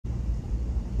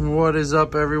What is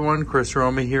up, everyone? Chris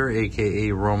Roma here,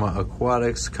 aka Roma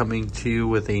Aquatics, coming to you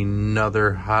with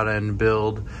another hot end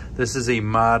build. This is a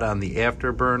mod on the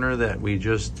Afterburner that we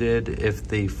just did. If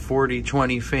the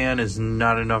 40-20 fan is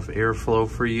not enough airflow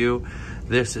for you,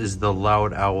 this is the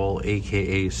LoudOwl,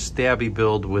 aka Stabby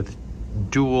build with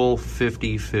dual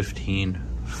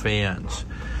 50-15 fans.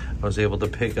 I was able to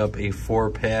pick up a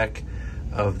 4-pack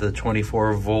of the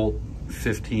 24-volt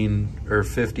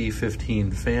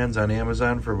 50-15 fans on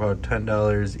Amazon for about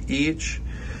 $10 each.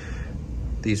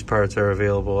 These parts are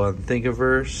available on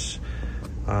Thingiverse.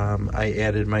 I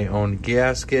added my own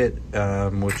gasket,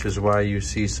 which is why you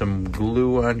see some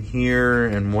glue on here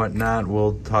and whatnot.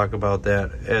 We'll talk about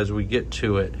that as we get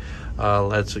to it.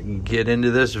 Let's get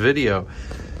into this video.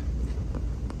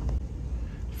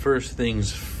 First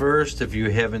things first, if you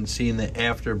haven't seen the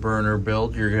Afterburner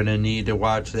build, you're going to need to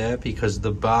watch that because the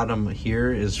bottom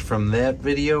here is from that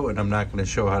video, and I'm not going to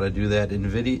show how to do that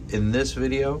in this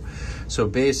video. So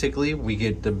basically, we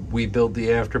build the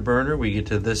Afterburner, we get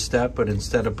to this step, but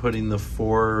instead of putting the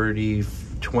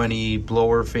 40-20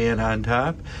 blower fan on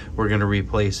top, we're going to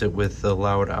replace it with the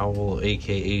LoudOwl,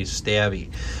 aka Stabby.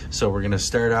 So we're going to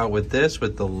start out with this,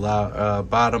 with the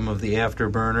bottom of the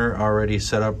Afterburner already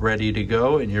set up, ready to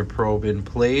go, and your probe in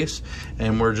place.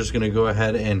 And we're just going to go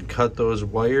ahead and cut those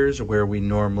wires where we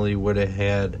normally would have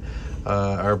had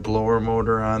our blower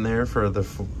motor on there for the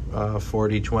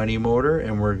 40-20 motor,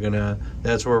 and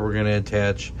that's where we're gonna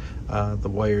attach the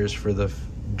wires for the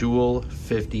dual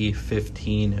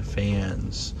 50-15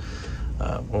 fans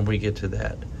when we get to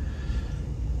that.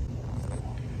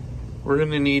 We're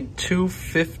gonna need two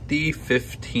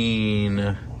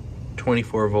 50-15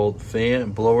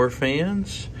 24-volt blower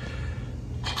fans.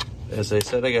 As I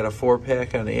said, I got a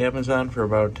 4-pack on Amazon for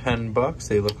about $10.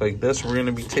 They look like this. We're going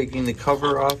to be taking the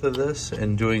cover off of this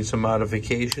and doing some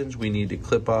modifications. We need to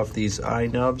clip off these eye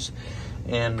nubs.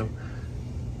 And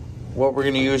what we're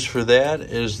going to use for that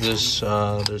is this,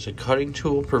 there's a cutting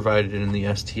tool provided in the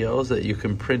STLs that you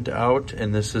can print out.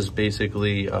 And this is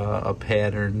basically a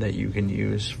pattern that you can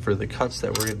use for the cuts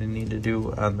that we're going to need to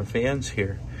do on the fans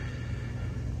here.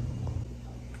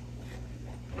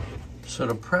 So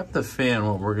to prep the fan,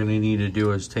 what we're going to need to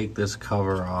do is take this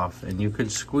cover off, and you could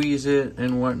squeeze it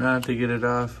and whatnot to get it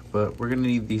off, but we're going to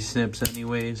need these snips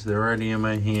anyways. They're already in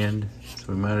my hand, so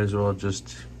we might as well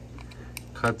just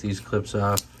cut these clips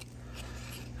off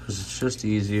because it's just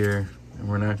easier, and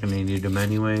we're not going to need them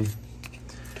anyway,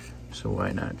 so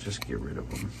why not just get rid of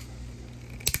them.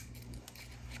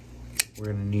 We're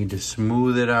going to need to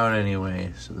smooth it out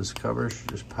anyway, so this cover should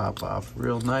just pop off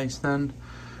real nice then.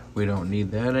 We don't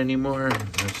need that anymore.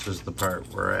 This is the part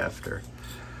we're after.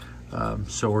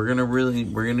 So we're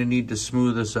gonna need to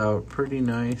smooth this out pretty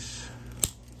nice.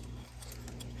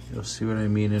 You'll see what I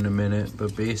mean in a minute.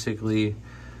 But basically,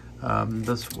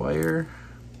 this wire,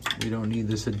 we don't need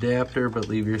this adapter, but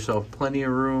leave yourself plenty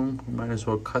of room. We might as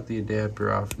well cut the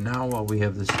adapter off now while we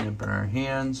have the snip in our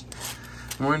hands.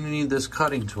 And we're gonna need this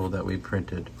cutting tool that we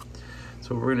printed.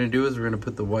 So what we're going to do is we're going to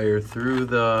put the wire through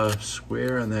the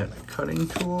square on that cutting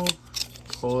tool,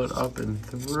 pull it up and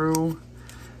through,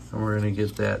 and we're going to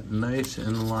get that nice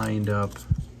and lined up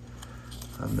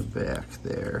on the back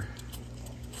there.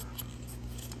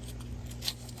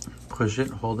 Push it,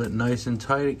 hold it nice and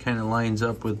tight. It kind of lines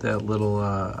up with that little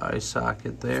eye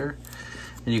socket there.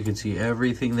 And you can see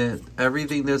everything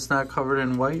that's not covered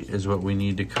in white is what we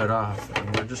need to cut off.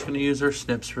 And we're just going to use our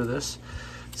snips for this.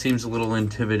 Seems a little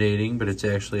intimidating, but it's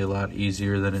actually a lot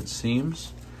easier than it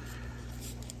seems.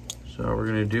 So what we're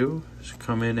going to do is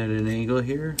come in at an angle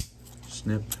here,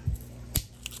 snip,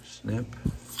 snip.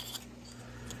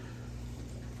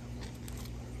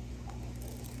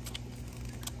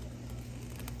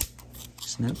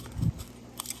 Snip.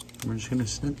 We're just going to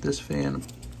snip this fan.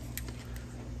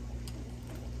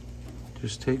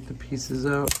 Just take the pieces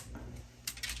out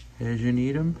as you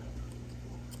need them.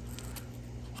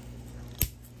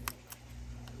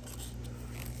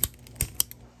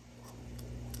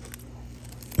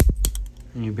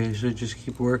 And you basically just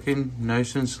keep working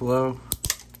nice and slow.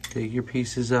 Take your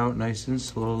pieces out nice and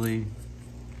slowly.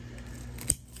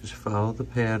 Just follow the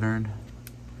pattern.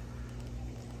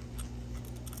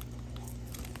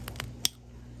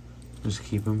 Just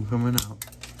keep them coming out.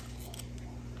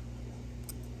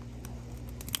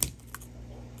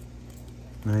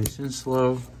 Nice and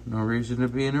slow. No reason to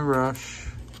be in a rush.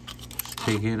 Just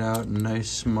take it out in nice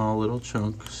small little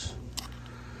chunks.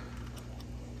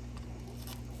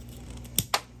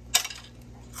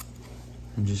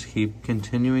 And just keep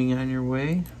continuing on your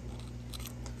way.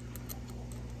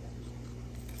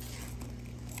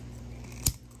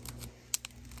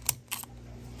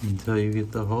 until you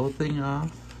get the whole thing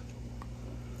off.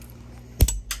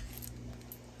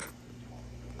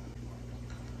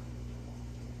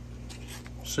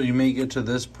 So you may get to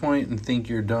this point and think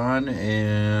you're done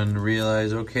and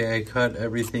realize, okay, I cut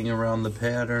everything around the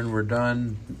pattern, we're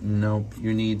done. Nope,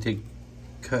 you need to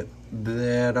cut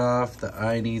that off, the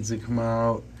eye needs to come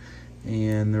out,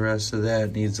 and the rest of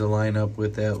that needs to line up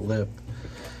with that lip.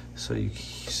 So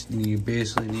you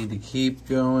basically need to keep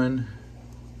going,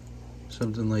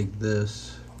 something like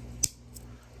this.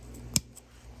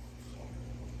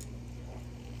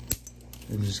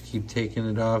 And just keep taking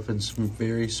it off in some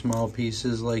very small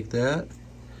pieces like that.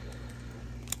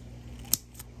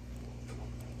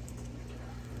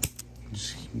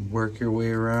 Just work your way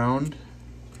around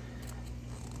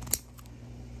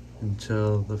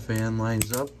until the fan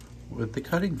lines up with the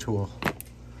cutting tool.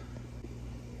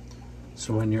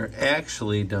 So when you're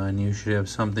actually done, you should have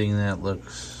something that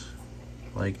looks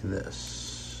like this.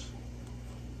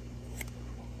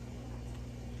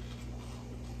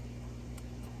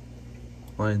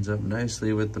 Lines up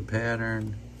nicely with the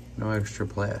pattern, no extra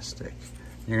plastic.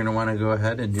 You're going to want to go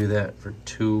ahead and do that for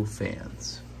 2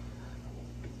 fans.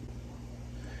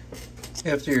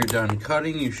 After you're done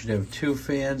cutting, you should have 2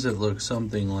 fans that look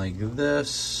something like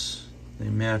this. They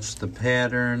match the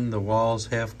pattern, the walls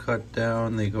half cut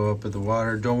down, they go up with the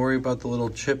water. Don't worry about the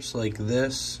little chips like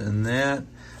this and that.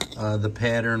 The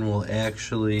pattern will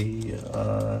actually,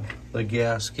 the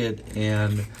gasket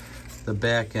and the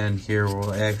back end here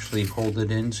will actually hold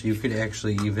it in, so you could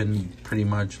actually even pretty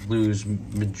much lose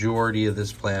majority of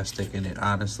this plastic, and it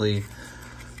honestly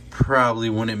probably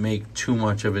wouldn't make too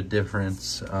much of a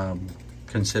difference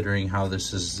considering how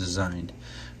this is designed.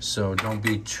 So don't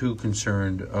be too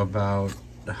concerned about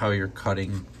how your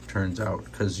cutting turns out,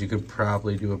 because you could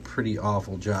probably do a pretty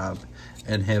awful job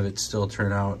and have it still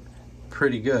turn out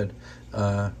pretty good.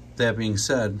 That being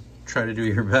said, try to do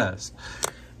your best.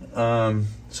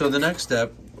 So the next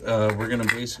step, we're going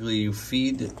to basically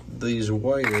feed these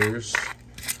wires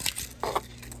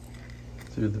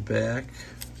through the back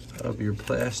of your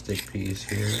plastic piece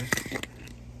here.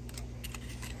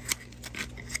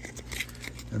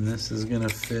 And this is going to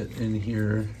fit in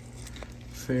here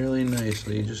fairly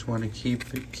nicely. You just want to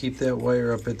keep that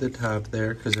wire up at the top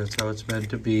there, because that's how it's meant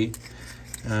to be.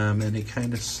 And it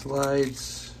kind of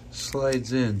slides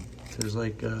in. There's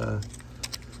like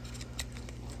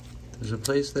there's a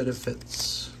place that it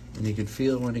fits, and you can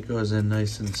feel it when it goes in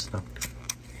nice and snug.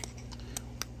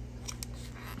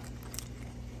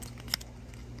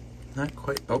 Not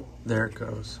quite. Oh, there it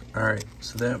goes. All right,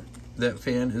 so that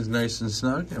fan is nice and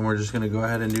snug, and we're just going to go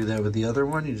ahead and do that with the other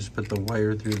one. You just put the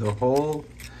wire through the hole,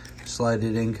 slide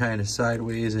it in kind of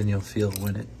sideways, and you'll feel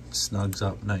when it snugs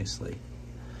up nicely.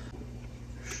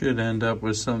 Should end up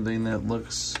with something that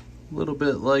looks a little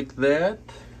bit like that.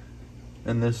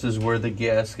 And this is where the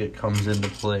gasket comes into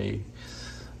play.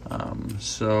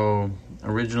 So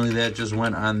originally that just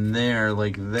went on there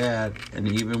like that, and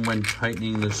even when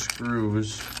tightening the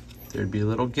screws, there'd be a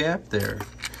little gap there.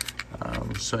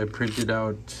 So I printed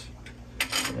out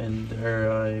and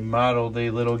I modeled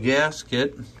a little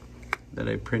gasket that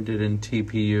I printed in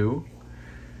TPU.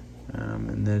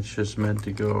 And that's just meant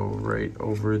to go right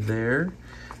over there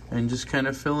and just kind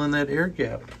of fill in that air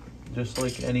gap, just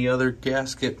like any other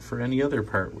gasket for any other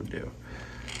part would do.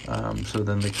 So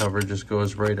then the cover just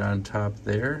goes right on top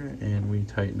there, and we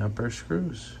tighten up our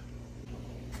screws.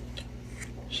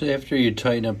 So after you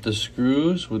tighten up the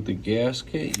screws with the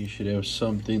gasket, you should have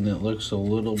something that looks a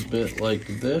little bit like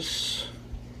this.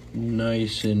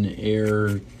 Nice and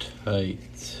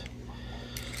airtight.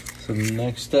 So the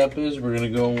next step is we're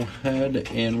going to go ahead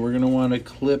and we're going to want to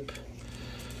clip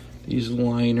these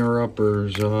liner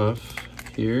uppers off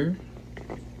here.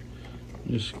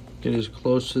 Just get as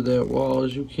close to that wall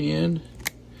as you can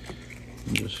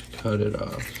and just cut it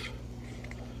off.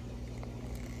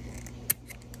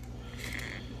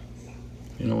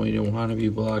 You know, you don't want to be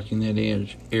blocking that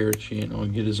air channel.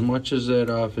 Get as much of that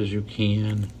off as you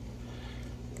can.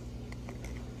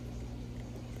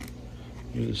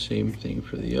 Do the same thing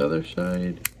for the other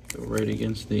side. Go right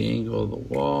against the angle of the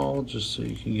wall, just so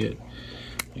you can get,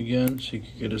 again, so you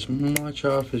can get as much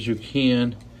off as you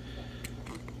can.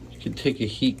 You can take a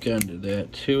heat gun to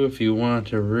that too if you want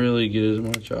to really get as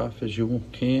much off as you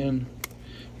can.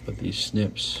 But these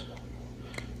snips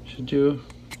should do a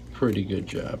pretty good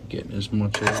job getting as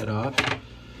much of that off.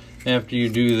 After you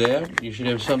do that, you should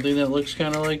have something that looks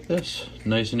kind of like this.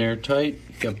 Nice and airtight.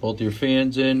 You got both your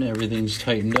fans in, everything's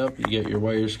tightened up. You get your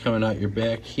wires coming out your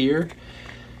back here.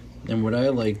 And what I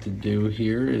like to do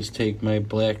here is take my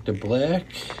black to black,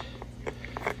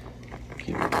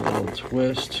 give it a little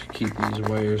twist, keep these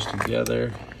wires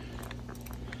together,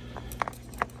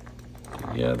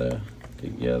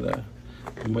 together.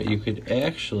 And what you could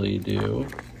actually do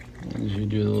As you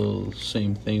do the little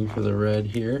same thing for the red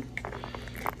here.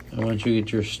 And once you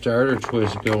get your starter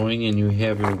twist going and you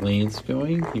have your lengths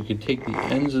going, you can take the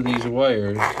ends of these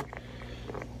wires,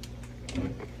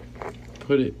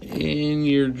 put it in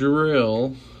your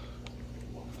drill,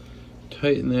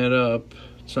 tighten that up.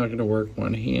 It's not going to work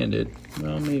one-handed.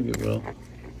 Well, maybe it will.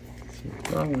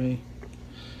 Wrong way.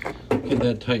 Get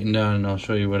that tightened down and I'll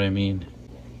show you what I mean.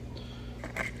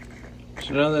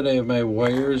 So now that I have my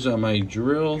wires on my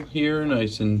drill here,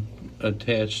 nice and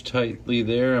attached tightly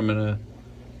there, I'm going to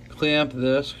clamp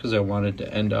this because I want it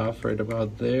to end off right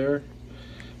about there.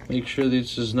 Make sure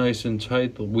this is nice and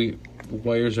tight. The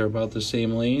wires are about the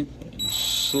same length. And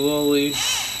slowly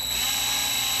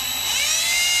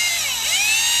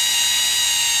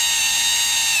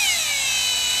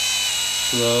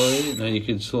now you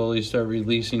can slowly start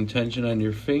releasing tension on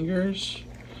your fingers.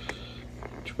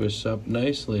 Twists up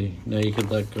nicely. Now you can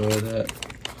let go of that.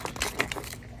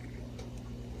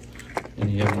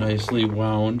 And you have nicely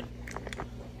wound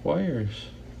wires.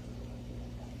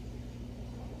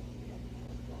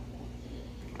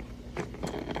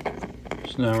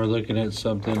 So now we're looking at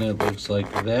something that looks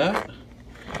like that.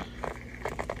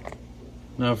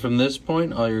 Now from this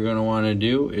point, all you're going to want to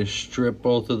do is strip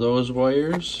both of those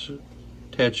wires,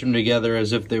 attach them together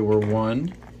as if they were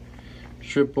one.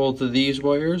 Strip both of these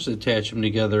wires, attach them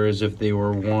together as if they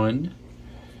were one.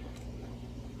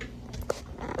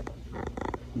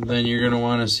 Then you're going to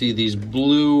want to see these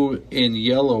blue and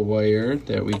yellow wire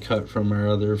that we cut from our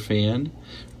other fan.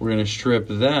 We're going to strip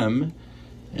them,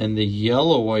 and the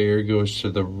yellow wire goes to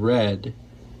the red,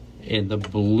 and the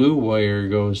blue wire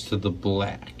goes to the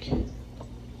black.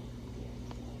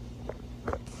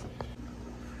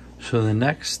 So the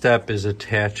next step is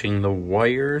attaching the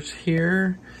wires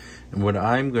here. And what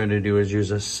I'm going to do is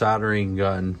use a soldering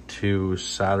gun to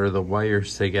solder the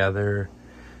wires together,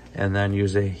 and then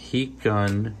use a heat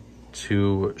gun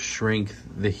to shrink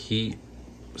the heat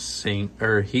shrink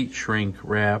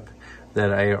wrap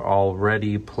that I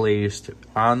already placed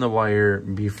on the wire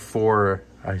before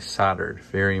I soldered.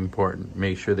 Very important.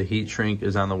 Make sure the heat shrink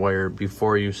is on the wire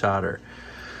before you solder,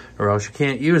 or else you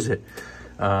can't use it.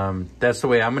 That's the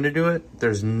way I'm going to do it.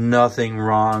 There's nothing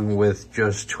wrong with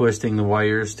just twisting the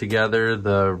wires together,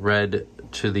 the red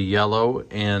to the yellow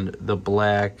and the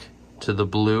black to the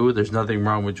blue. There's nothing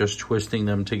wrong with just twisting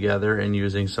them together and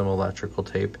using some electrical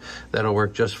tape. That'll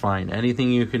work just fine.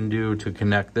 Anything you can do to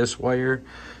connect this wire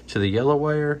to the yellow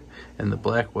wire and the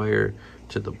black wire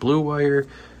to the blue wire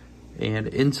and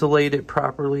insulate it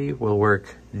properly will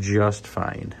work just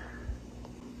fine.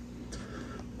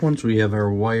 Once we have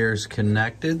our wires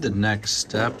connected, the next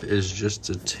step is just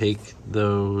to take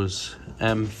those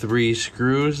M3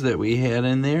 screws that we had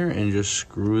in there and just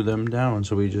screw them down.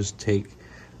 So we just take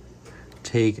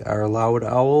our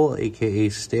LoudOwl, aka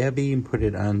Stabby, and put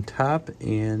it on top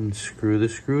and screw the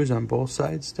screws on both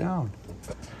sides down.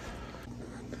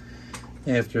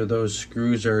 After those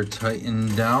screws are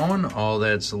tightened down, all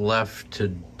that's left to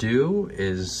do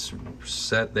is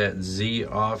set that Z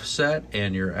offset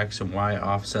and your X and Y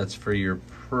offsets for your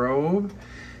probe,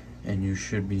 and you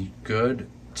should be good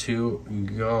to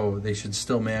go. They should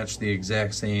still match the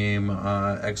exact same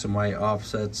X and Y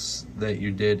offsets that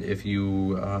you did if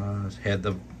you had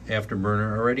the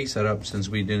Afterburner already set up, since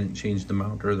we didn't change the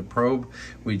mount or the probe,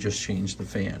 we just changed the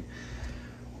fan.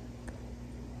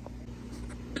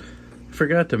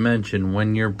 Forgot to mention,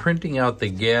 when you're printing out the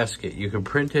gasket, you can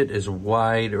print it as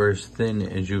wide or as thin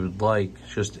as you would like.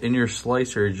 Just in your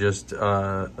slicer, just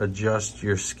adjust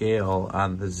your scale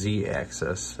on the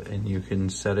Z-axis, and you can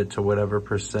set it to whatever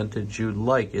percentage you'd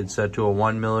like. It's set to a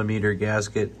 1mm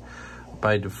gasket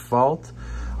by default,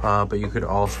 but you could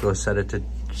also set it to,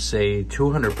 say,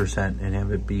 200% and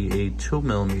have it be a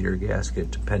 2mm gasket,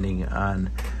 depending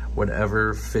on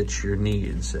whatever fits your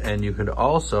needs. And you could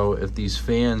also, if these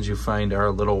fans you find are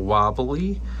a little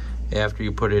wobbly after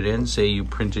you put it in, say you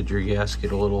printed your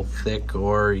gasket a little thick,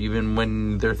 or even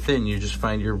when they're thin, you just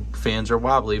find your fans are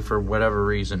wobbly for whatever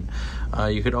reason,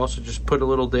 you could also just put a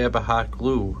little dab of hot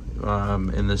glue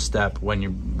in the step when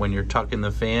you're tucking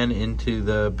the fan into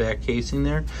the back casing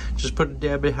there. Just put a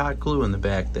dab of hot glue in the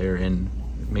back there and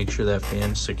make sure that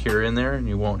fan's secure in there, and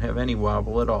you won't have any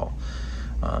wobble at all.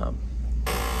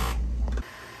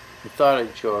 I thought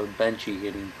I'd show a benchy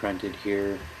getting printed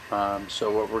here.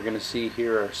 So what we're going to see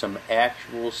here are some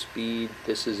actual speed.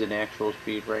 This is an actual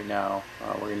speed right now.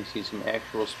 We're going to see some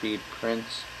actual speed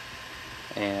prints,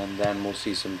 and then we'll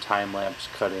see some time lapse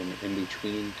cut in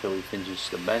between till we finish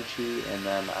the benchy, and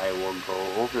then I will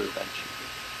go over the benchy.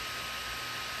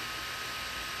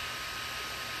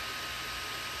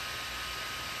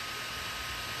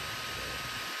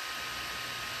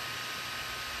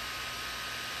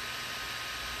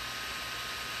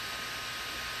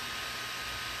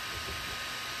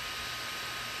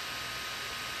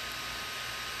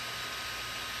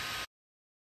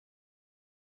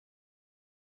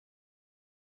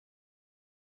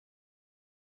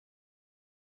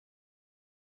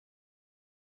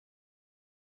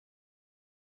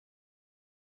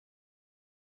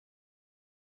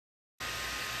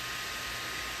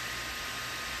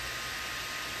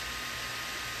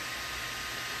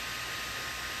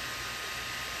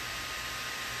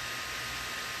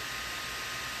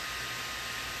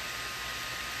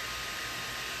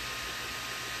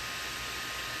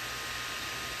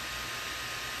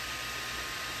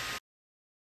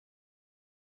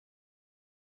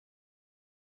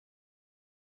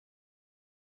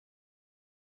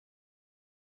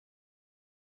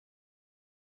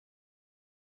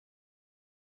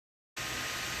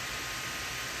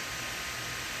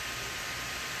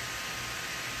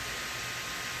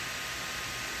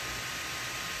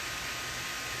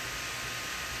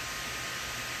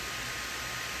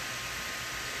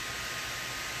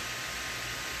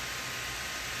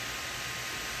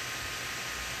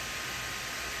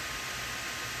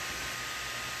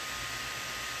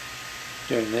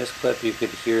 During this clip, you could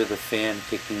hear the fan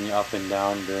kicking up and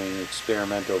down during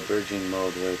experimental bridging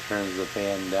mode, where it turns the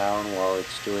fan down while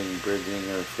it's doing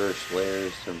bridging or first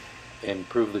layers to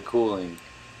improve the cooling.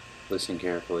 Listen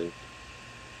carefully.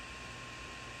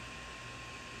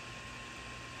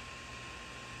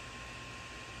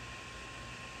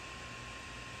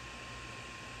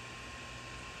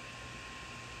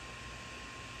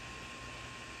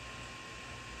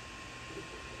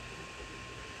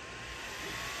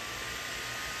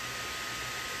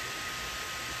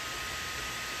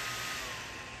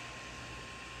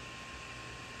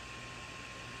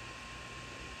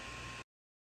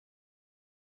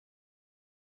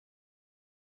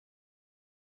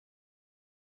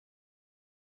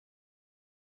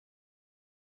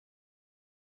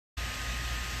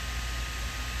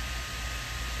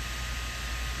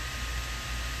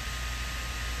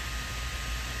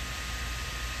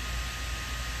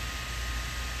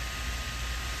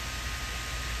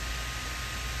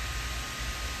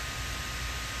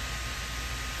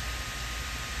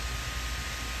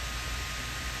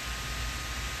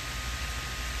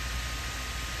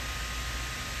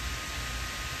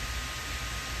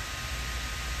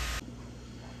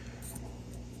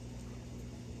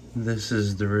 This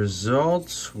is the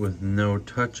results with no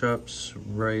touch-ups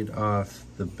right off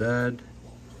the bed.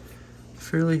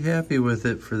 Fairly happy with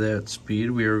it for that speed.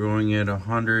 We are going at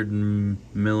 100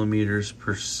 millimeters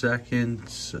per second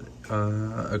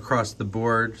across the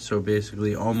board, so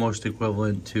basically almost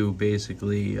equivalent to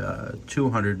basically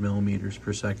 200 millimeters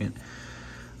per second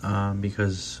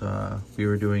because we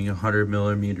were doing 100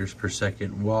 millimeters per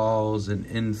second walls and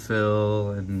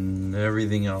infill and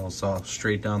everything else all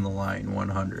straight down the line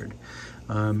 100,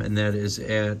 and that is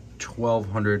at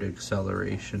 1200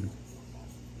 acceleration.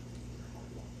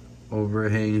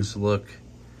 Overhangs look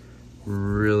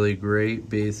really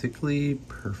great, basically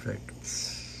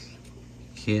perfect.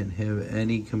 Can't have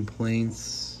any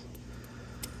complaints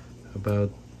about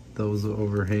those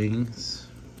overhangs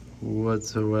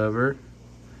whatsoever.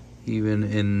 Even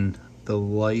in the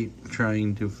light,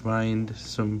 trying to find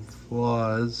some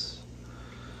flaws.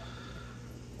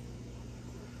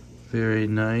 Very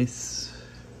nice.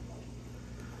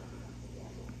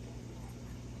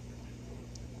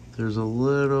 There's a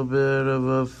little bit of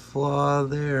a flaw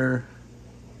there,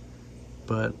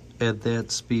 but at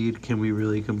that speed, can we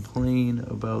really complain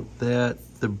about that?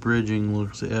 The bridging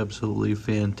looks absolutely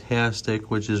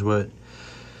fantastic, which is what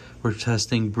we're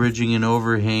testing, bridging and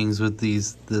overhangs with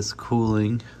this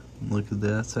cooling. Look at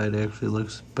that side, actually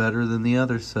looks better than the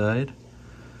other side.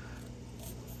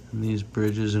 And these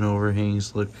bridges and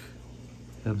overhangs look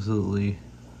absolutely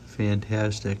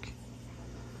fantastic.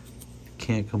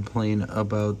 Can't complain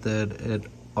about that at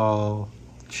all.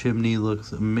 Chimney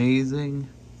looks amazing.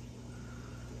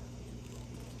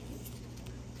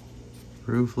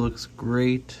 Roof looks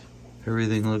great.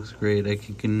 Everything looks great. I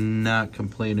cannot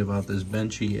complain about this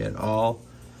Benchy at all,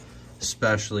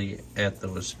 especially at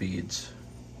those speeds.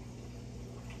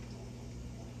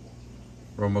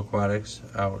 Rome Aquatics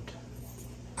out.